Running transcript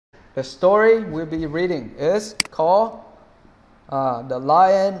The story we'll be reading is called The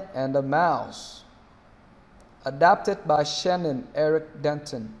Lion and the Mouse. Adapted by Shannon Eric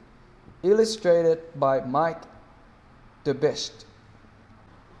Denton. Illustrated by Mike DeBist.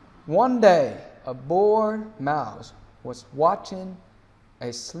 One day, a bored mouse was watching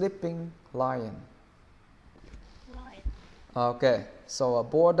a sleeping lion. Okay, so a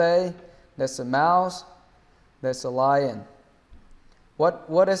bored day, there's a mouse, there's a lion.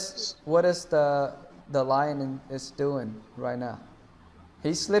 What is the lion is doing right now?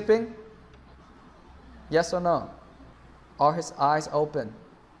 He's sleeping? Yes or no? Are his eyes open?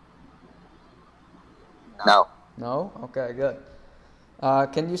 No. No? Okay, good.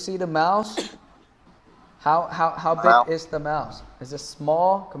 Can you see the mouse? How big is the mouse? Is it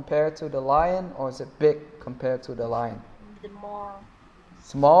small compared to the lion, or is it big compared to the lion?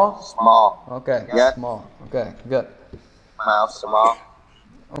 Small? Small. Okay, Yes. small. Okay, good. Mouse small.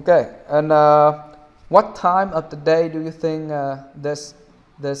 Okay, and what time of the day do you think this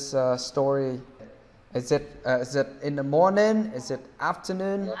story? Is it in the morning? Is it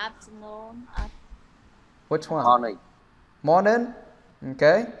afternoon? Afternoon. Which one? Morning. Morning.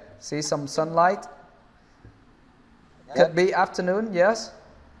 Okay. See some sunlight. Could be afternoon. Yes.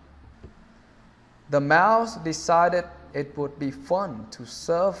 The mouse decided it would be fun to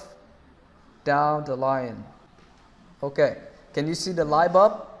surf down the lion. Okay. Can you see the light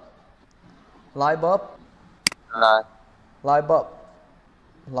bulb? Light bulb? No. Light bulb.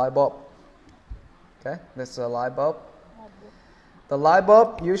 Light bulb. Okay, that's a light bulb. The light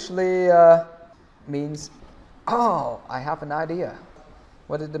bulb usually means, oh, I have an idea.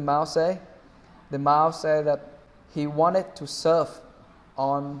 What did the mouse say? The mouse said that he wanted to surf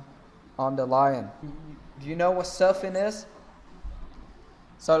on the lion. Do you know what surfing is?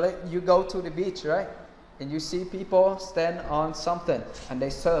 So you go to the beach, right? And you see people stand on something and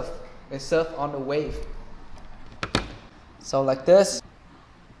they surf. They surf on the wave. So like this.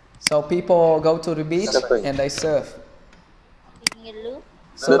 So people go to the beach and they surf.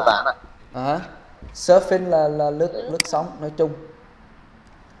 Lướt ván à? Surfing là lướt sóng nói chung.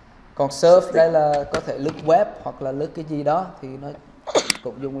 Còn surf đây là có thể lướt web hoặc là lướt cái gì đó thì nó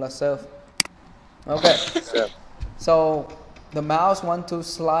cũng dùng là surf. Okay. So the mouse want to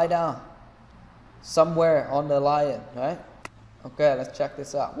slide down somewhere on the lion, right? Okay, let's check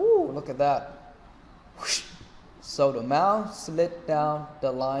this out. Woo, look at that. So the mouse slid down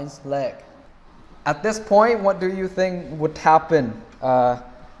the lion's leg. At this point, what do you think would happen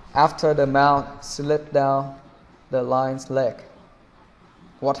after the mouse slid down the lion's leg?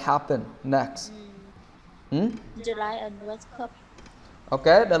 What happened next? The lion wakes up.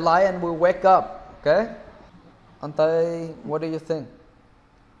 Okay, the lion will wake up. Okay, Ante, what do you think?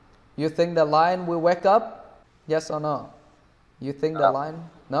 You think the lion will wake up? Yes or no? You think the lion?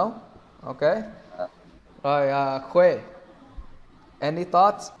 No? Okay. Rồi, Khuê, any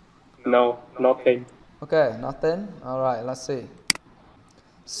thoughts? No, nothing. Okay, nothing. All right, let's see.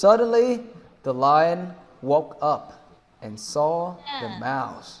 Suddenly, the lion woke up and saw the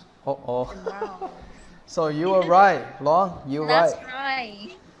mouse. Uh-oh. So you were right, Long. You were right. That's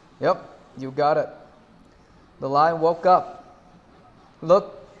right. Yep, you got it. The lion woke up.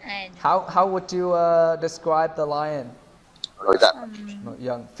 Look, And how would you describe the lion? Nổi giận. Nổi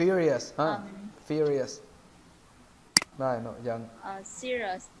giận. Furious, huh? Furious. Right, nổi giận.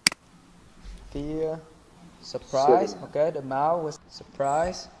 serious. Fear. Surprise. Okay, the mouse was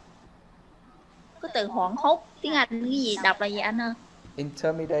surprised. Cái từ hoảng hốt tiếng Anh cái gì đọc là gì anh ơi?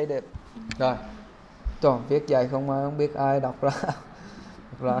 Intimidated. Rồi. Toàn viết dài không ai không biết ai đọc ra.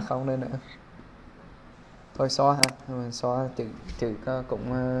 Đọc ra không nên nữa. Thôi xóa ha. Mình xóa chữ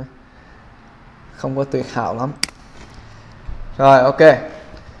cũng không có tuyệt hảo lắm. Rồi, okay.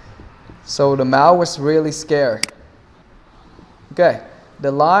 So the mouse was really scared. Okay.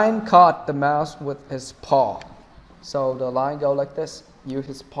 The lion caught the mouse with his paw. So the lion go like this. Use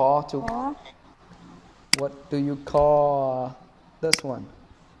his paw to... What do you call this one?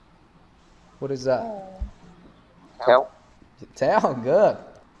 What is that? Theo. Tail. Good.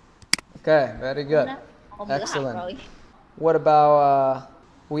 Okay, very good. Excellent. What about...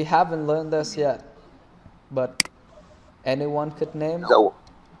 we haven't learned this yet. But anyone could name? Dậu.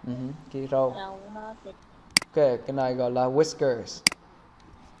 Cái râu. Okay, cái này gọi là whiskers.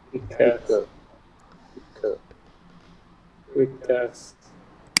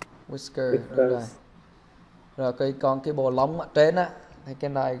 Whisker, đúng rồi. Rồi cái bồ lông ở trên á, thì cái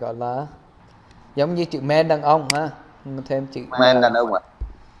này gọi là giống như chữ men đàn ông ha, thêm chữ Men đàn ông à?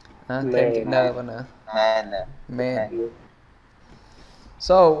 thêm chữ n vào nữa. Men. Men.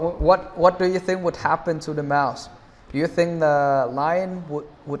 So what do you think would happen to the mouse? Do you think the lion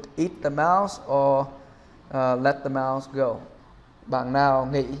would eat the mouse or let the mouse go? Bạn nào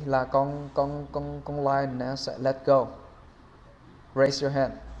nghĩ là con lion nó sẽ let go? Raise your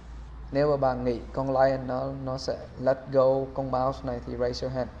hand. Nếu mà bạn nghĩ con lion nó sẽ let go con mouse này thì raise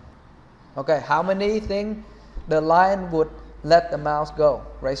your hand. Okay, how many think the lion would let the mouse go?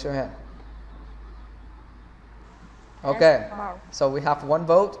 Raise your hand. Okay, so we have one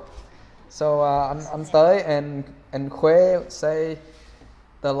vote. So anh tới and Khuê say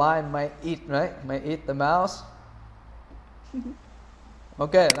the lion might eat, right? Might eat the mouse.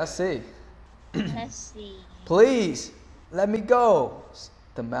 Okay, let's see. Let's see. Please let me go.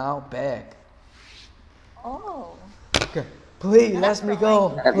 The mouse begged. Oh. Okay, please let me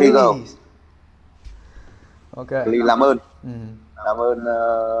go. Let me go. Please. Okay. Please, làm ơn. Làm ơn.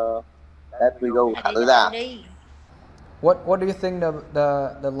 Let me go. Thả tôi ra. What do you think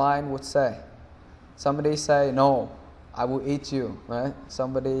the lion would say? Somebody say no, I will eat you, right?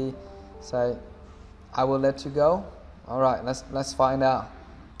 Somebody say I will let you go. All right, let's find out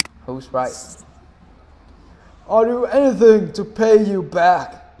who's right. I'll do anything to pay you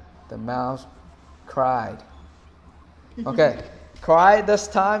back. The mouse cried. Okay, cry this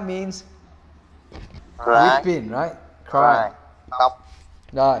time means Cry. weeping, right? Cry. Khóc.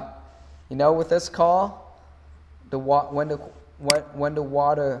 Right. You know, with this call, when the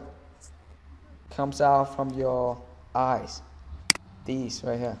water comes out from your eyes, these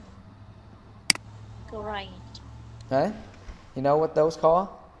right here, Great. right? You know what those call?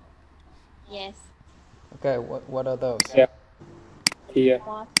 Yes. Okay, what are those? Yeah. Tear.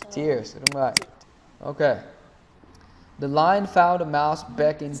 Water. Tears, đúng rồi. Okay. The lion found the mouse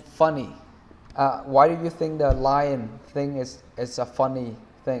begging funny. Why do you think the lion thing is a funny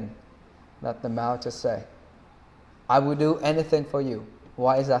thing that the mouse just say? I will do anything for you.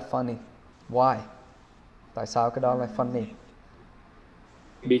 Why is that funny? Why? Tại sao cái đó là funny?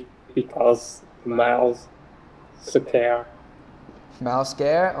 Because mouse scare. Mouse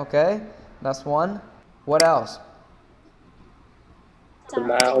scare, okay. That's one. What else? The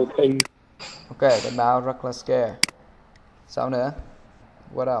mouse thing. Okay, the mouse rất là scare. Sao nữa?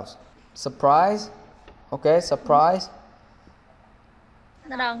 What else? Surprise. Okay, surprise.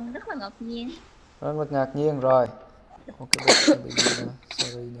 Nó đang rất là ngạc nhiên. Rất là ngạc nhiên rồi. Okay,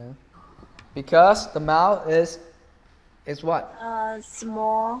 sorry nữa. Because the mouse is what?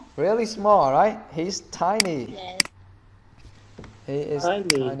 Small. Really small, right? He's tiny. Yes. He is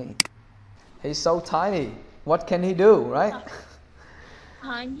Tiny. tiny. He's so tiny. What can he do, right?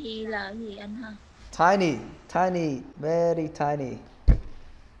 Tiny là gì anh ha? Tiny, very tiny.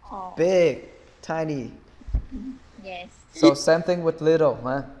 Oh. Big, tiny. Yes. So same thing with little,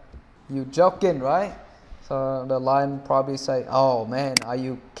 huh? You joking, right? So the lion probably say, "Oh man, are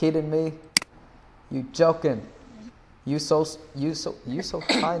you kidding me? You joking? You so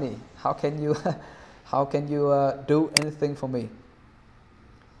tiny. How can you do anything for me?"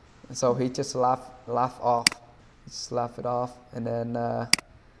 And so he just laugh off. Just laugh it off, and then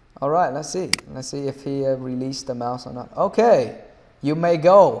all right, let's see if he released the mouse or not. Okay, you may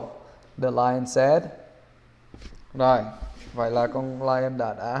go, the lion said. Rồi, vậy là con lion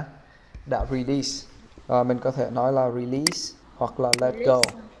đã release. Mình có thể nói là release hoặc là let go.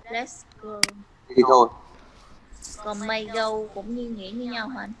 Let's go. Đi thôi. Còn may go cũng như nghĩa như nhau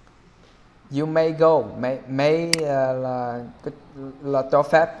hả anh? You may go, may là cho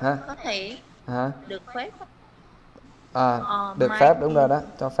phép hả? Có thể Hả? được phép. Được May. phép, đúng rồi đó,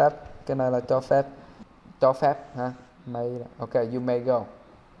 cho phép. Cái này là cho phép hả? May. Okay, you may go.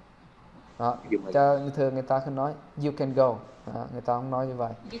 Đó, cho như thường người ta không nói you can go. Đó, người ta không nói như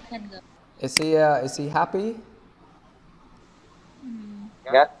vậy. You can go. Is he happy?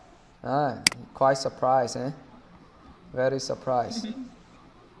 Yes. Quite surprised, eh? Very surprised.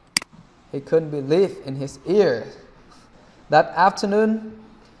 He couldn't believe in his ears. That afternoon,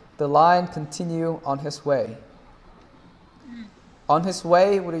 the lion continued on his way. On his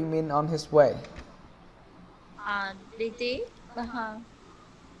way? What do you mean on his way? Đi tiếp.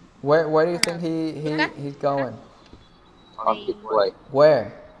 Where do you think he's going? On his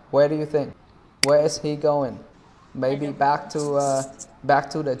way. Where do you think? Where is he going? Maybe back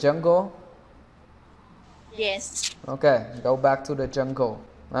to the jungle? Yes. Okay, go back to the jungle.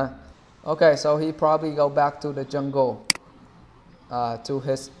 Okay, so he probably go back to the jungle, to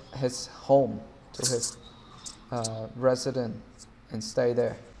his home, to his residence, and stay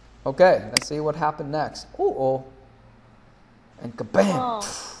there. Okay, let's see what happened next. Oh, and kabam! Oh.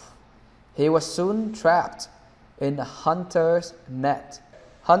 He was soon trapped in a hunter's net.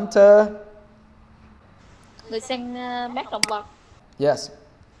 Hunter. Người săn bắt động vật. Yes.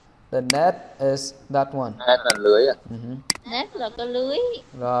 The net is that one. Net là lưới à? Net là cái lưới.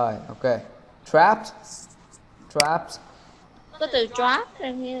 Rồi, ok. Trapped. Trapped. Có từ trap ra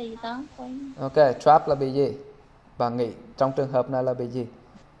nghĩa là gì đó. Ok, trap là bị gì? Bạn nghĩ trong trường hợp này là bị gì?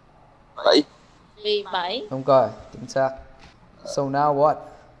 Bẫy. Bị bẫy. Đúng rồi, chính xác. So now what?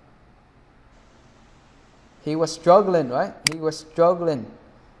 He was struggling, right? He was struggling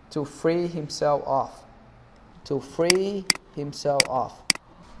to free himself off. To free himself off.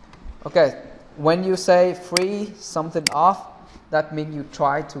 Okay, when you say free something off, that means you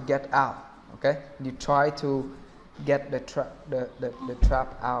try to get out. Okay, you try to get the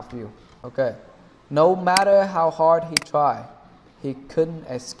trap out of you. Okay, no matter how hard he tried, he couldn't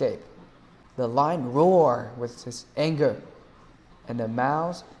escape. The lion roared with his anger, and the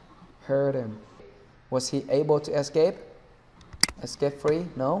mouse heard him. Was he able to escape? Escape free?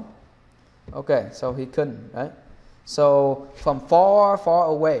 No. Okay, so he couldn't, right? So from far, far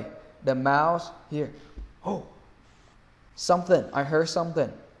away, the mouse here. Oh, something! I heard something.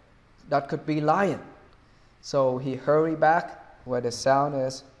 That could be lion. So he hurried back where the sound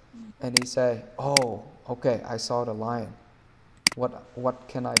is, and he said, "Oh, okay, I saw the lion. What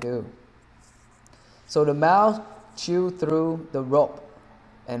can I do?" So the mouse chewed through the rope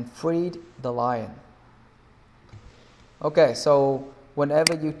and freed the lion. Okay, so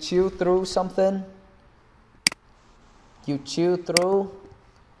whenever you chew through something, you chew through,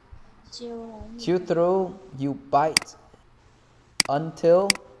 you bite until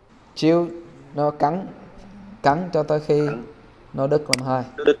chew nó cắn cho tới khi nó đứt làm hai,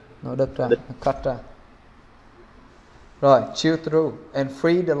 nó đứt ra, nó cắt ra. Rồi, chew through and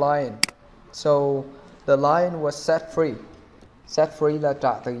free the lion. So the lion was set free. Set free là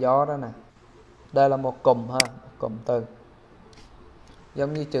trả tự do đó nè. Đây là một cụm ha, một cụm từ.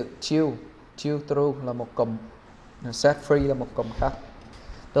 Giống như chữ chew through là một cụm, set free là một cụm khác.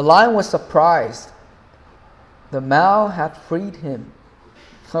 The lion was surprised. The mouse had freed him.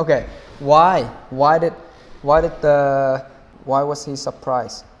 Okay, why was he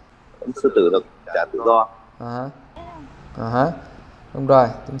surprised? Sư tử được trả tự do. Đúng rồi,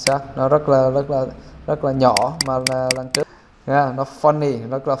 chính xác. Nó rất là nhỏ mà là lần trước. Yeah, nó funny,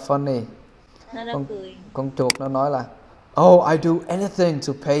 rất là funny. Con chuột nó nói là, "Oh, I do anything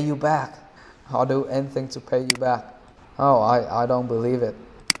to pay you back." I'll do anything to pay you back. Oh, I don't believe it.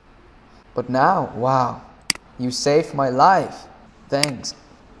 But now, wow, you saved my life. Thanks.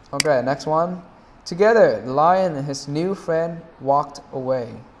 Okay, next one. Together, the lion and his new friend walked away.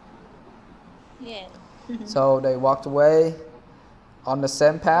 Yeah. So they walked away on the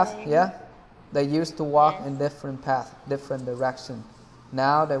same path, yeah? They used to walk in different paths, different direction.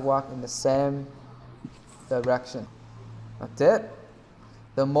 Now they walk in the same direction. That's it.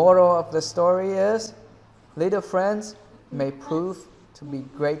 The moral of the story is, little friends may prove to be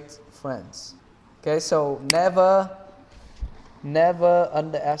great friends. Okay, so never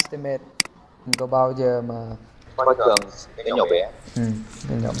underestimate. Đừng có bao giờ mà Coi thường cái nhỏ bé.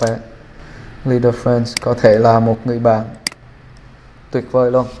 cái nhỏ bé. Little friends có thể là một người bạn tuyệt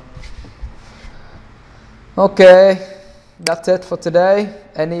vời luôn. Okay, that's it for today.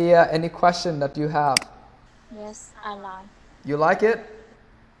 Any question that you have? Yes, I like. You like it?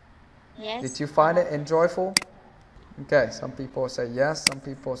 Yes. Did you find it enjoyable? Okay, some people say yes, some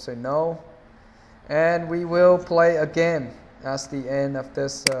people say no. And we will play a game as the end of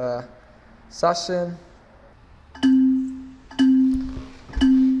this session.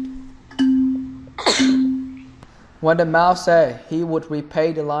 When the mouse said he would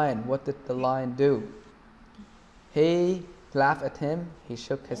repay the lion, what did the lion do? He laughed at him, he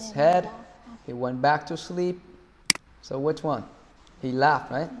shook his head, he went back to sleep. So which one? He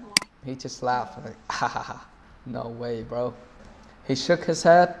laughed, right? He just laughed, like, ha ha ha, no way, bro. He shook his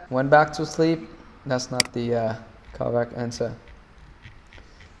head, went back to sleep. That's not the correct answer.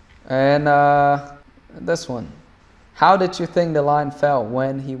 And this one. How did you think the lion felt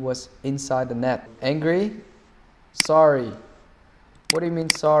when he was inside the net? Angry? Sorry. What do you mean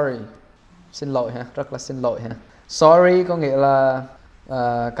sorry? Xin lỗi ha, rất là xin lỗi ha. Sorry có nghĩa là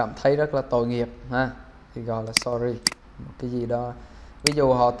cảm thấy rất là tội nghiệp ha, thì gọi là sorry. Một cái gì đó, ví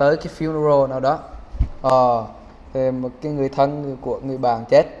dụ họ tới cái funeral nào đó, thì một cái người thân của người bạn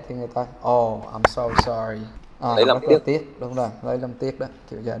chết thì người ta I'm so sorry, lấy làm tiếc, đúng rồi, lấy làm tiếc đó,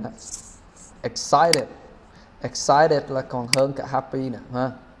 kiểu vậy đó. Excited là còn hơn cả happy nữa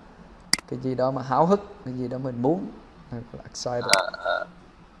ha, cái gì đó mà háo hức, cái gì đó mình muốn, excited.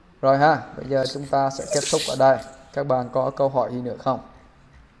 Rồi ha, bây giờ chúng ta sẽ kết thúc ở đây. Các bạn có câu hỏi gì nữa không?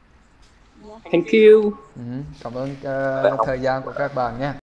 Thank you. Cảm ơn thời gian của các bạn nha.